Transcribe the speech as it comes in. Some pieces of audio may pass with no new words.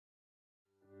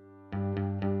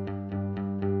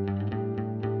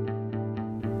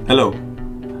Hello,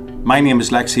 my name is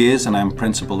Lexi Hayes and I'm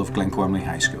Principal of Glengormley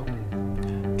High School.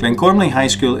 Glengormley High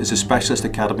School is a specialist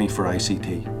academy for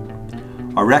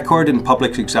ICT. Our record in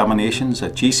public examinations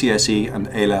at GCSE and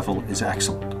A-level is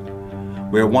excellent.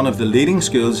 We are one of the leading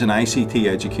schools in ICT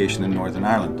education in Northern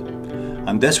Ireland,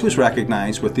 and this was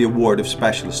recognised with the award of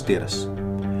specialist status.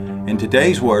 In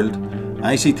today's world,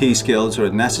 ICT skills are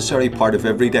a necessary part of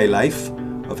everyday life,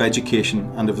 of education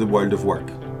and of the world of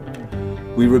work.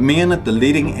 We remain at the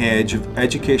leading edge of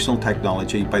educational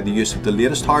technology by the use of the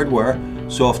latest hardware,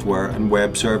 software and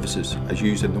web services as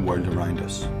used in the world around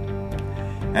us.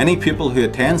 Any pupil who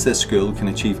attends this school can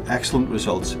achieve excellent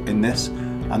results in this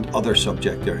and other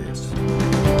subject areas.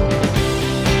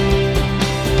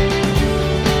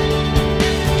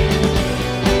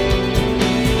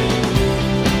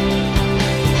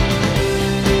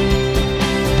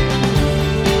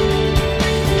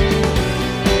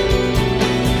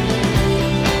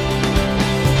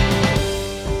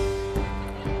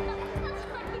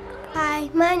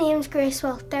 My name's Grace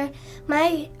Walter.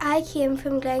 I came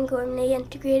from Glengormley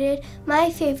Integrated. My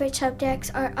favourite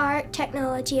subjects are art,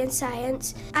 technology and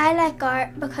science. I like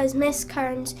art because Miss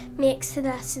Kearns makes the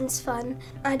lessons fun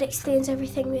and explains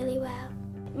everything really well.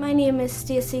 My name is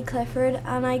Stacey Clifford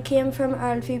and I came from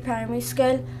Earlview Primary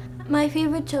School. My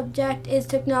favourite subject is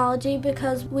technology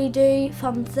because we do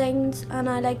fun things and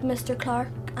I like Mr. Clark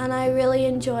and I really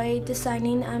enjoy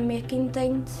designing and making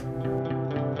things.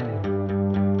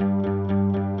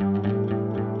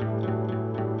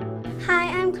 Hi,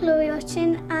 I'm Chloe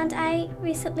Hutchin and I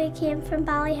recently came from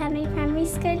Ballyhenry Primary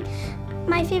School.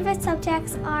 My favourite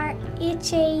subjects are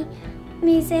HE,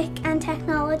 music and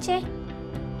technology.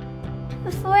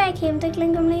 Before I came to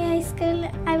Glengormley High School,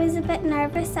 I was a bit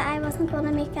nervous that I wasn't going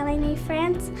to make any new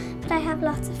friends, but I have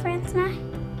lots of friends now.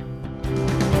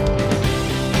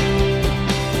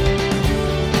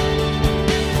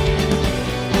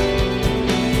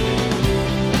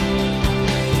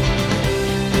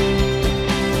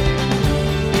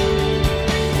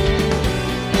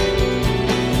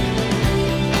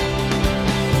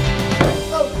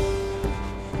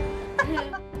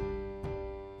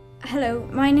 Hello,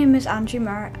 my name is Andrew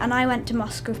Moore and I went to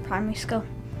Musgrove Primary School.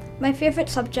 My favourite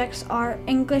subjects are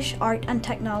English, art and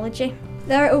technology.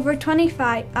 There are over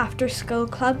 25 after-school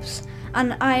clubs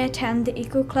and I attend the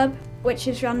Eco Club, which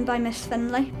is run by Miss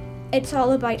Finlay. It's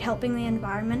all about helping the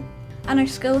environment and our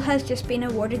school has just been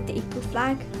awarded the Eco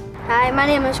Flag. Hi, my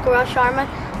name is Gaurav Sharma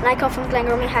and I come from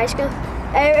Glengormley High School.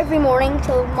 Every morning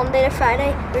till Monday to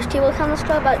Friday there's table tennis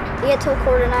club at 8 till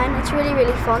 8:45. It's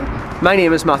really fun. My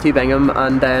name is Matthew Bingham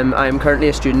and I am currently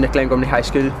a student at Glengormley High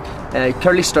School,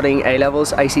 currently studying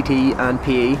A-levels, ICT and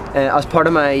PE. As part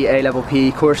of my A-level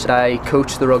PE course I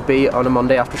coach the rugby on a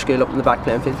Monday after school up in the back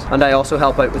playing fields and I also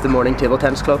help out with the morning table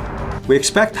tennis club. We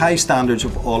expect high standards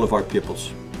of all of our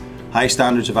pupils. High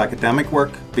standards of academic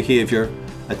work, behaviour,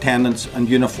 attendance and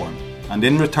uniform, and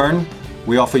in return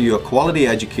we offer you a quality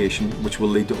education which will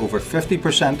lead to over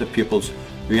 50% of pupils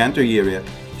who enter Year 8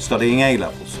 studying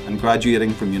A-levels and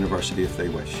graduating from university if they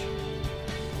wish.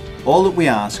 All that we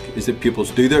ask is that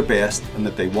pupils do their best and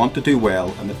that they want to do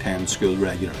well and attend school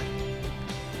regularly.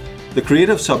 The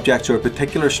creative subjects are a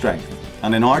particular strength,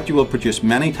 and in art you will produce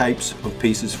many types of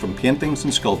pieces from paintings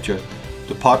and sculpture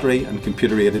to pottery and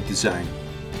computer-aided design.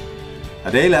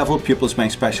 At A-level pupils may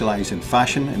specialise in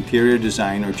fashion, interior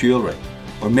design or jewellery,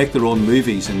 or make their own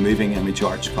movies in moving image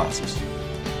arts classes.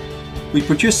 We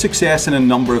produce success in a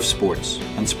number of sports,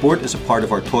 and sport is a part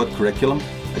of our taught curriculum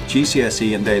at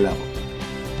GCSE and A-level,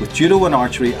 with judo and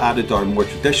archery added to our more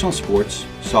traditional sports,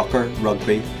 soccer,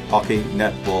 rugby, hockey,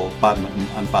 netball, badminton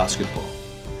and basketball.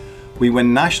 We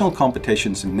win national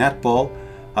competitions in netball,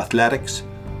 athletics,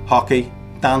 hockey,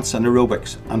 dance and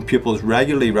aerobics, and pupils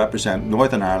regularly represent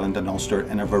Northern Ireland and Ulster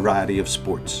in a variety of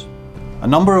sports. A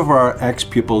number of our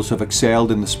ex-pupils have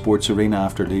excelled in the sports arena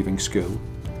after leaving school.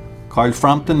 Carl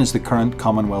Frampton is the current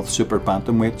Commonwealth Super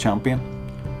Bantamweight champion.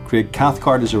 Craig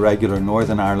Cathcart is a regular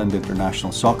Northern Ireland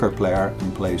international soccer player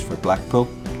and plays for Blackpool.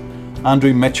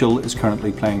 Andrew Mitchell is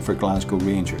currently playing for Glasgow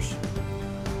Rangers.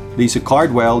 Lisa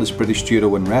Cardwell is British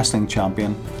Judo and Wrestling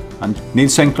champion, and Neil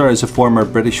Sinclair is a former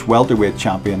British welterweight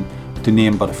champion, to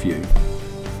name but a few.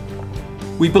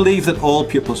 We believe that all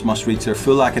pupils must reach their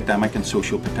full academic and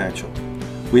social potential.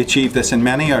 We achieve this in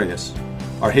many areas.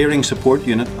 Our Hearing Support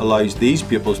Unit allows these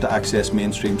pupils to access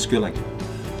mainstream schooling,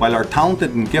 while our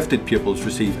talented and gifted pupils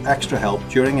receive extra help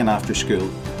during and after school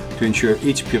to ensure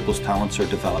each pupil's talents are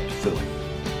developed fully.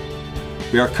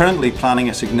 We are currently planning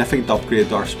a significant upgrade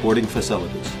to our sporting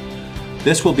facilities.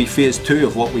 This will be phase 2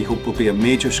 of what we hope will be a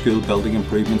major school building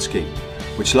improvement scheme,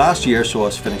 which last year saw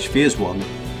us finish phase 1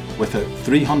 with a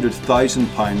 £300,000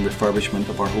 refurbishment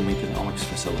of our home economics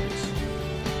facilities.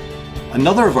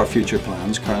 Another of our future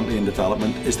plans currently in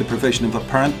development is the provision of a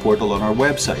parent portal on our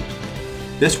website.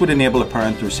 This would enable a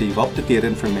parent to receive up-to-date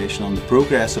information on the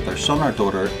progress of their son or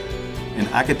daughter in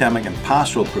academic and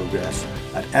pastoral progress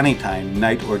at any time,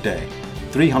 night or day,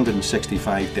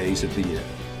 365 days of the year.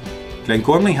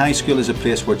 Glengormley High School is a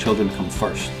place where children come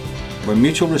first, where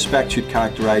mutual respect should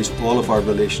characterise all of our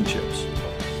relationships,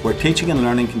 where teaching and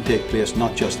learning can take place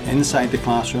not just inside the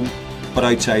classroom, but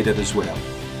outside it as well,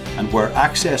 and where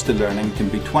access to learning can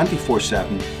be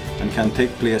 24/7 and can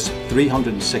take place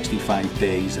 365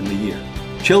 days in the year.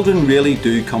 Children really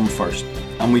do come first,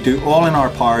 and we do all in our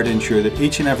power to ensure that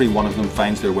each and every one of them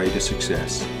finds their way to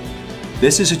success.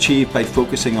 This is achieved by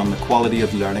focusing on the quality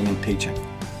of learning and teaching,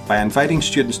 by inviting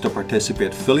students to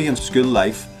participate fully in school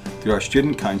life through our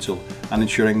student council and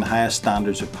ensuring the highest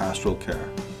standards of pastoral care.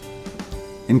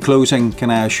 In closing, can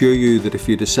I assure you that if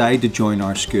you decide to join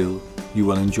our school, you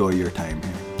will enjoy your time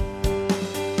here.